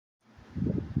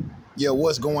Yeah,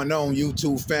 what's going on,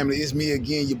 YouTube family? It's me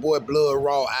again, your boy Blood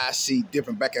Raw IC,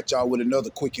 different, back at y'all with another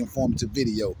quick informative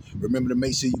video. Remember to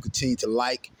make sure you continue to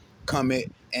like,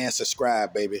 comment, and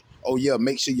subscribe, baby. Oh yeah,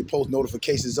 make sure you post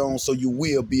notifications on so you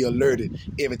will be alerted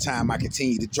every time I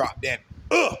continue to drop that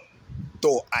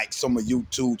throw Ike's on my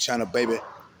YouTube channel, baby.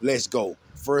 Let's go.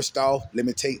 First off, let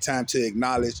me take time to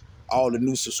acknowledge all the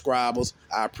new subscribers.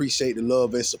 I appreciate the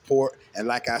love and support. And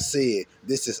like I said,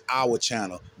 this is our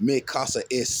channel. Mi casa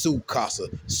es su casa.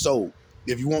 So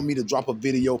if you want me to drop a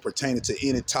video pertaining to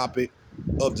any topic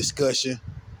of discussion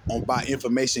on about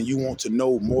information you want to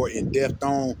know more in depth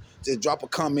on, just drop a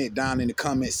comment down in the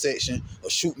comment section or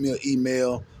shoot me an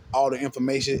email. All the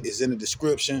information is in the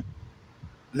description.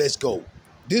 Let's go.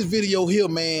 This video here,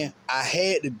 man, I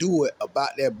had to do it about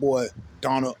that boy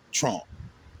Donald Trump.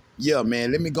 Yeah,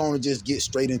 man, let me go and just get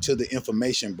straight into the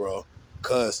information, bro,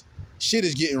 because shit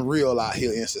is getting real out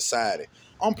here in society.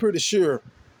 I'm pretty sure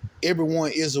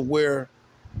everyone is aware,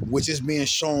 which is being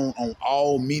shown on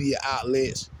all media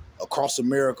outlets across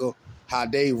America, how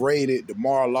they raided the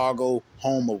Mar-a-Lago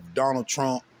home of Donald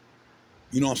Trump.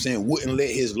 You know what I'm saying? Wouldn't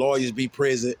let his lawyers be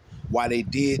present while they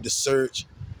did the search.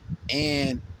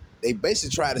 And they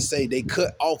basically try to say they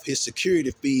cut off his security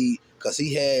feed because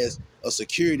he has a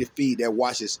security feed that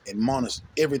watches and monitors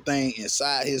everything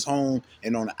inside his home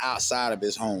and on the outside of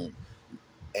his home.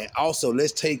 And also,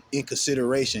 let's take in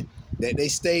consideration that they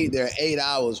stayed there 8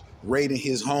 hours raiding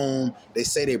his home. They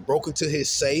say they broke into his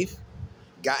safe,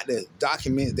 got the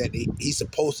documents that he's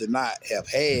supposed to not have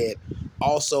had.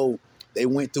 Also, they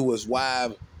went through his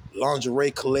wife's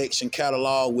lingerie collection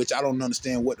catalog, which I don't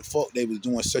understand what the fuck they was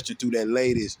doing searching through that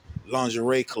lady's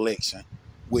lingerie collection,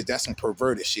 which that's some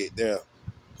perverted shit there.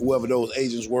 Whoever those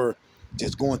agents were,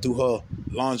 just going through her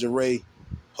lingerie,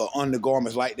 her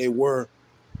undergarments like they were,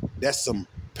 that's some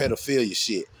pedophilia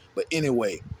shit. But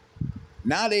anyway,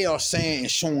 now they are saying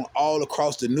and showing all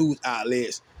across the news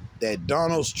outlets that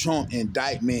Donald Trump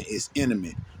indictment is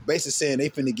imminent. Basically saying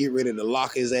they finna get ready to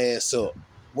lock his ass up.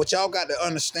 What y'all got to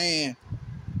understand,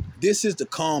 this is the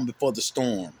calm before the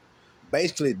storm.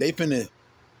 Basically, they finna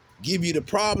give you the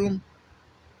problem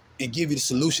and give you the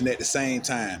solution at the same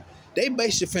time. They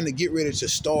basically finna get ready to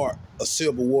start a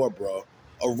civil war, bro.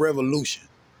 A revolution.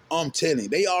 I'm telling you,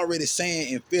 they already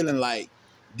saying and feeling like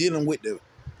dealing with the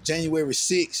January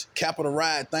 6th Capitol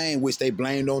riot thing, which they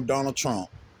blamed on Donald Trump.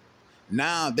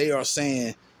 Now they are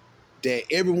saying that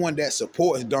everyone that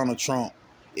supports Donald Trump,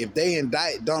 if they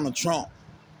indict Donald Trump,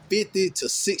 50 to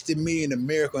 60 million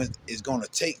Americans is going to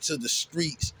take to the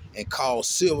streets and cause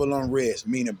civil unrest,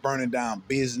 meaning burning down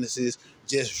businesses,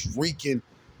 just wreaking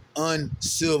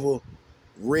uncivil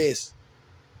rest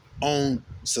on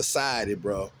society,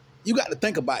 bro. You got to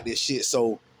think about this shit.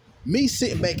 So me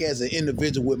sitting back as an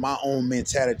individual with my own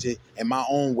mentality and my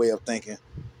own way of thinking,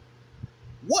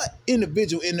 what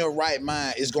individual in their right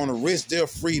mind is going to risk their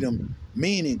freedom,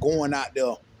 meaning going out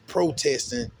there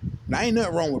protesting? Now, ain't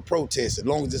nothing wrong with protesting as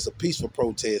long as it's a peaceful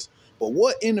protest. But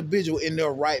what individual in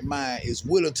their right mind is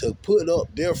willing to put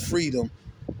up their freedom,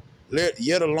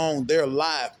 yet alone their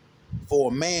life,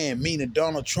 for a man, meaning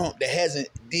Donald Trump, that hasn't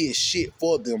did shit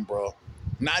for them, bro?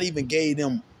 Not even gave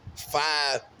them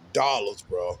 $5,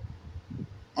 bro.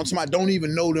 I'm talking about don't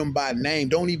even know them by name,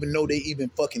 don't even know they even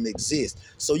fucking exist.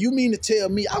 So you mean to tell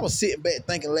me, I was sitting back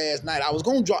thinking last night, I was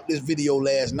gonna drop this video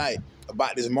last night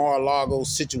about this Mar-a-Lago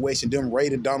situation, them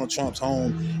raiding Donald Trump's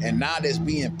home, and now that's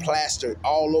being plastered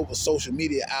all over social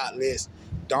media outlets.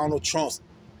 Donald Trump's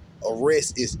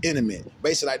arrest is imminent.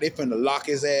 Basically, like they finna lock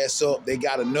his ass up. They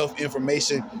got enough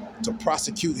information to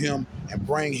prosecute him and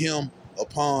bring him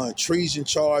upon treason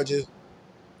charges,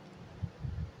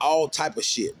 all type of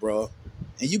shit, bro.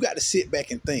 And you got to sit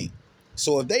back and think.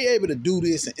 So if they able to do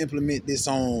this and implement this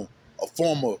on a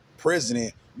former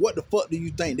president, what the fuck do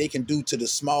you think they can do to the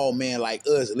small man like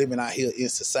us living out here in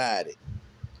society?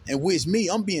 And which me,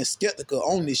 I'm being skeptical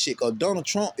on this shit because Donald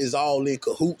Trump is all in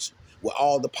cahoots with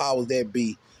all the powers that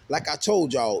be. Like I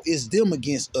told y'all, it's them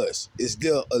against us. It's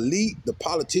the elite, the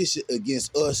politician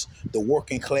against us, the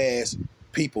working class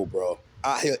people, bro,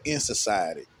 out here in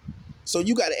society. So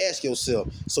you got to ask yourself,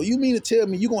 so you mean to tell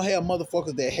me you're going to have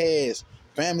motherfuckers that has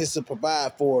families to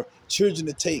provide for, children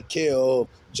to take care of,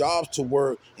 jobs to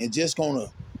work, and just going to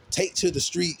take to the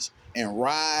streets and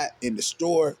ride and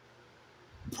destroy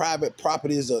private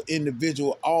properties of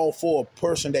individual, all for a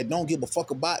person that don't give a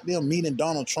fuck about them, meaning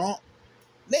Donald Trump?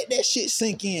 Let that shit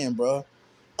sink in, bro.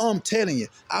 I'm telling you,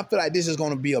 I feel like this is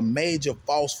going to be a major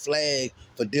false flag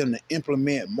for them to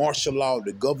implement martial law.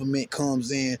 The government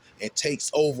comes in and takes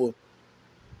over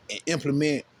and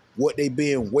implement what they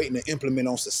been waiting to implement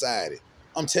on society.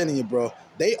 I'm telling you, bro,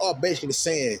 they are basically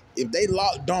saying if they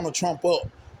lock Donald Trump up,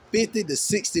 50 to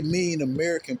 60 million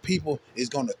American people is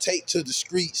going to take to the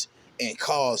streets and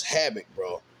cause havoc,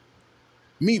 bro.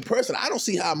 Me personally, I don't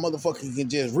see how a motherfucker can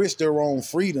just risk their own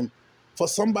freedom for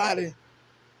somebody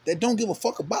that don't give a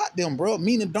fuck about them, bro,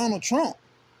 meaning Donald Trump.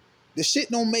 The shit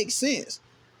don't make sense.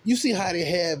 You see how they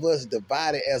have us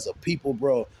divided as a people,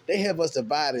 bro? They have us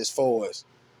divided as far as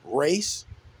race,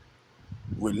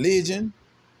 religion,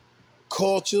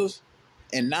 cultures,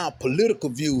 and now political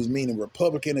views, meaning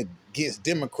Republican against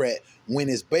Democrat, when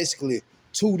it's basically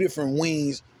two different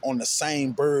wings on the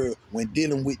same bird when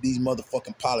dealing with these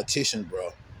motherfucking politicians, bro.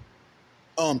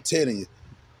 I'm telling you.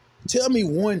 Tell me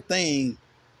one thing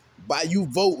by you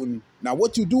voting. Now,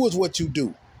 what you do is what you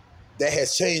do that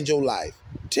has changed your life.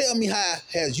 Tell me how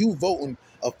has you voting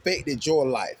affected your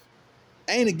life.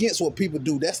 I ain't against what people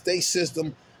do. That's their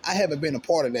system. I haven't been a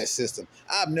part of that system.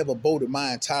 I've never voted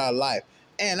my entire life.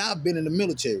 And I've been in the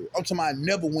military. I'm talking about I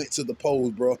never went to the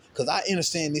polls, bro, because I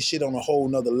understand this shit on a whole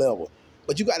nother level.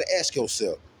 But you got to ask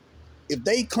yourself, if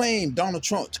they claim Donald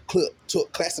Trump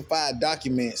took classified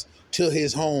documents to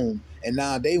his home and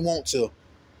now they want to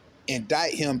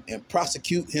indict him and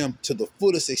prosecute him to the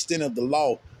fullest extent of the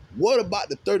law, what about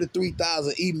the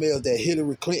 33,000 emails that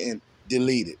Hillary Clinton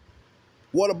deleted?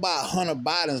 What about Hunter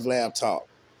Biden's laptop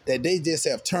that they just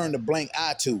have turned a blank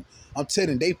eye to? I'm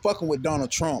telling you, they fucking with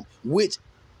Donald Trump, which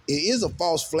it is a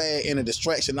false flag and a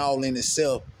distraction all in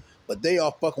itself, but they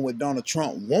are fucking with Donald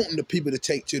Trump, wanting the people to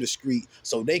take to the street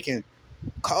so they can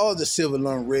cause the civil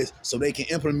unrest, so they can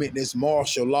implement this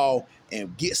martial law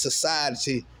and get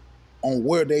society on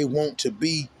where they want to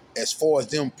be as far as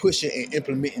them pushing and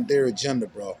implementing their agenda,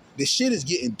 bro. This shit is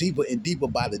getting deeper and deeper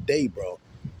by the day, bro.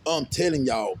 I'm telling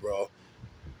y'all, bro.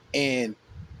 And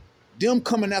them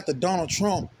coming after Donald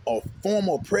Trump, a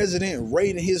former president,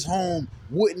 raiding his home,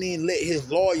 wouldn't even let his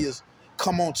lawyers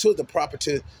come onto the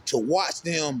property to watch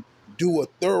them do a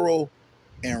thorough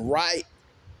and right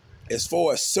as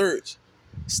far as search,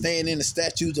 staying in the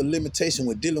statutes of limitation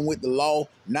with dealing with the law,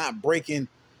 not breaking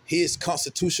his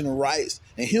constitutional rights.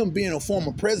 And him being a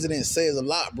former president says a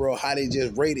lot, bro, how they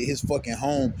just raided his fucking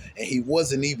home and he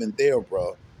wasn't even there,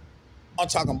 bro. I'm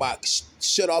talking about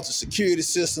shut off the security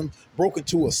system, broke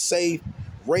into a safe,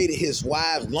 raided his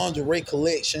wife's lingerie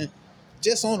collection.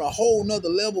 Just on a whole nother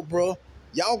level, bro.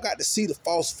 Y'all got to see the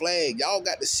false flag. Y'all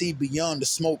got to see beyond the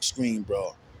smoke screen,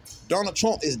 bro. Donald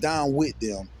Trump is down with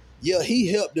them. Yeah, he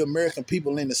helped the American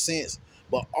people in a sense,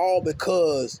 but all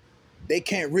because they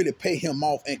can't really pay him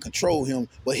off and control him.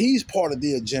 But he's part of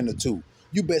the agenda too.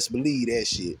 You best believe that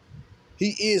shit.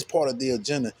 He is part of the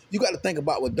agenda. You got to think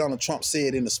about what Donald Trump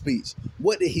said in the speech.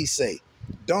 What did he say?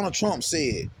 Donald Trump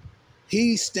said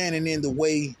he's standing in the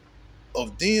way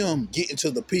of them getting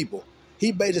to the people.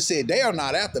 He basically said they are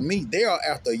not after me. They are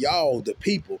after y'all, the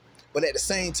people. But at the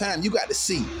same time, you got to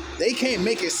see, they can't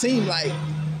make it seem like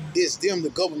it's them, the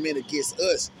government, against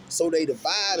us. So they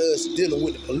divide us dealing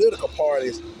with the political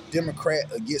parties, Democrat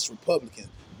against Republican.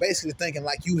 Basically thinking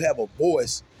like you have a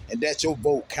voice and that your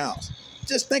vote counts.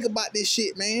 Just think about this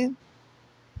shit, man.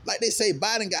 Like they say,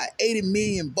 Biden got 80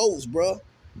 million votes, bro.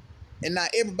 And now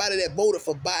everybody that voted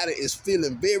for Biden is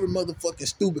feeling very motherfucking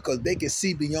stupid because they can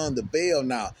see beyond the veil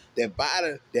now that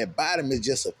Biden is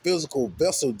just a physical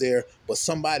vessel there, but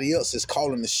somebody else is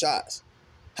calling the shots.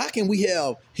 How can we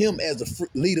have him as the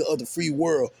leader of the free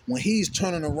world when he's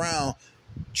turning around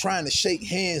trying to shake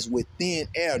hands with thin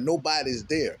air? Nobody's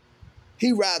there.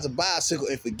 He rides a bicycle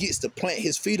and forgets to plant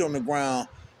his feet on the ground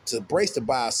to brace the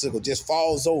bicycle, just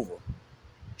falls over.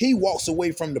 He walks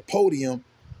away from the podium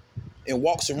and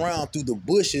walks around through the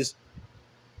bushes.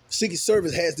 Secret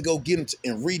Service has to go get him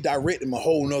and redirect him a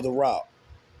whole nother route.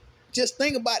 Just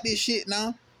think about this shit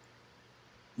now.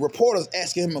 Reporters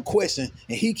asking him a question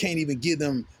and he can't even give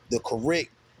them the correct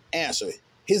answer.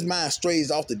 His mind strays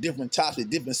off to different topics,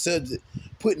 different subjects,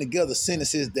 putting together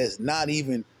sentences that's not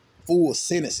even full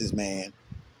sentences, man.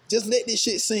 Just let this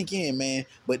shit sink in, man.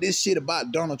 But this shit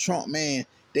about Donald Trump, man,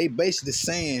 they basically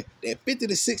saying that 50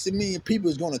 to 60 million people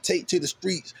is going to take to the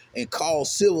streets and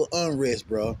cause civil unrest,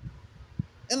 bro.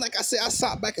 And like I said, I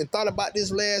sat back and thought about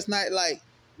this last night. Like,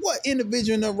 what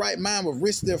individual in their right mind would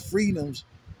risk their freedoms,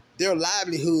 their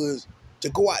livelihoods, to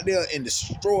go out there and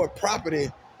destroy property,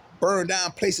 burn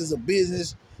down places of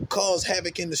business, cause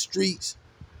havoc in the streets,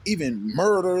 even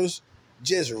murders,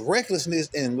 just recklessness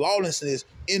and lawlessness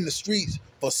in the streets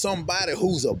for somebody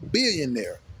who's a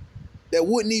billionaire that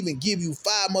wouldn't even give you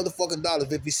 $5 motherfucking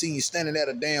dollars if he seen you standing at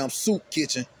a damn soup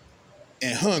kitchen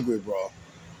and hungry, bro.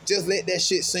 Just let that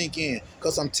shit sink in.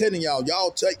 Because I'm telling y'all,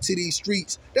 y'all take to these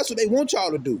streets. That's what they want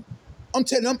y'all to do. I'm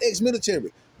telling them, I'm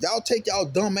ex-military. Y'all take y'all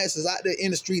dumb asses out there in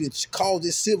the street and cause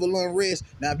this civil unrest.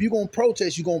 Now, if you're going to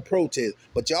protest, you're going to protest.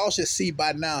 But y'all should see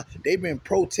by now, they've been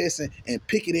protesting and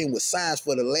picketing with signs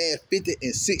for the last 50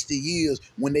 and 60 years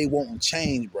when they want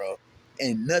change, bro.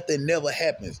 And nothing never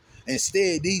happens.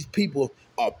 Instead, these people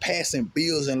are passing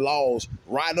bills and laws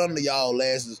right under y'all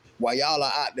asses while y'all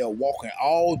are out there walking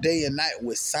all day and night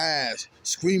with signs,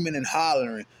 screaming and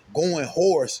hollering, going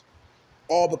hoarse.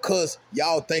 All because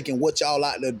y'all thinking what y'all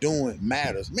out there doing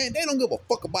matters. Man, they don't give a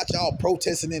fuck about y'all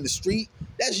protesting in the street.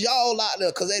 That's y'all out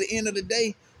there, because at the end of the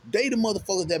day, they the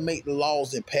motherfuckers that make the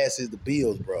laws and passes the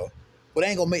bills, bro. But I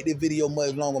ain't gonna make this video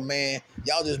much longer, man.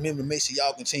 Y'all just remember to make sure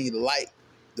y'all continue to like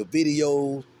the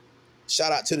videos.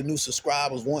 Shout out to the new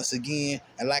subscribers once again.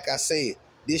 And like I said,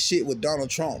 this shit with Donald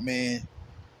Trump, man,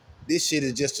 this shit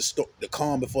is just the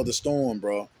calm before the storm,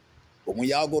 bro. But when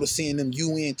y'all go to seeing them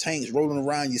UN tanks rolling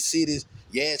around your cities,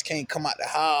 your ass can't come out the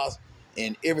house,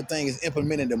 and everything is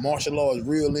implemented, the martial law is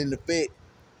real in effect,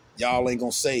 y'all ain't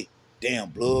gonna say, damn,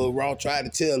 Blood Raw tried to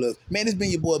tell us. Man, it's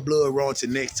been your boy Blood Raw. Until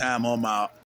next time, I'm out.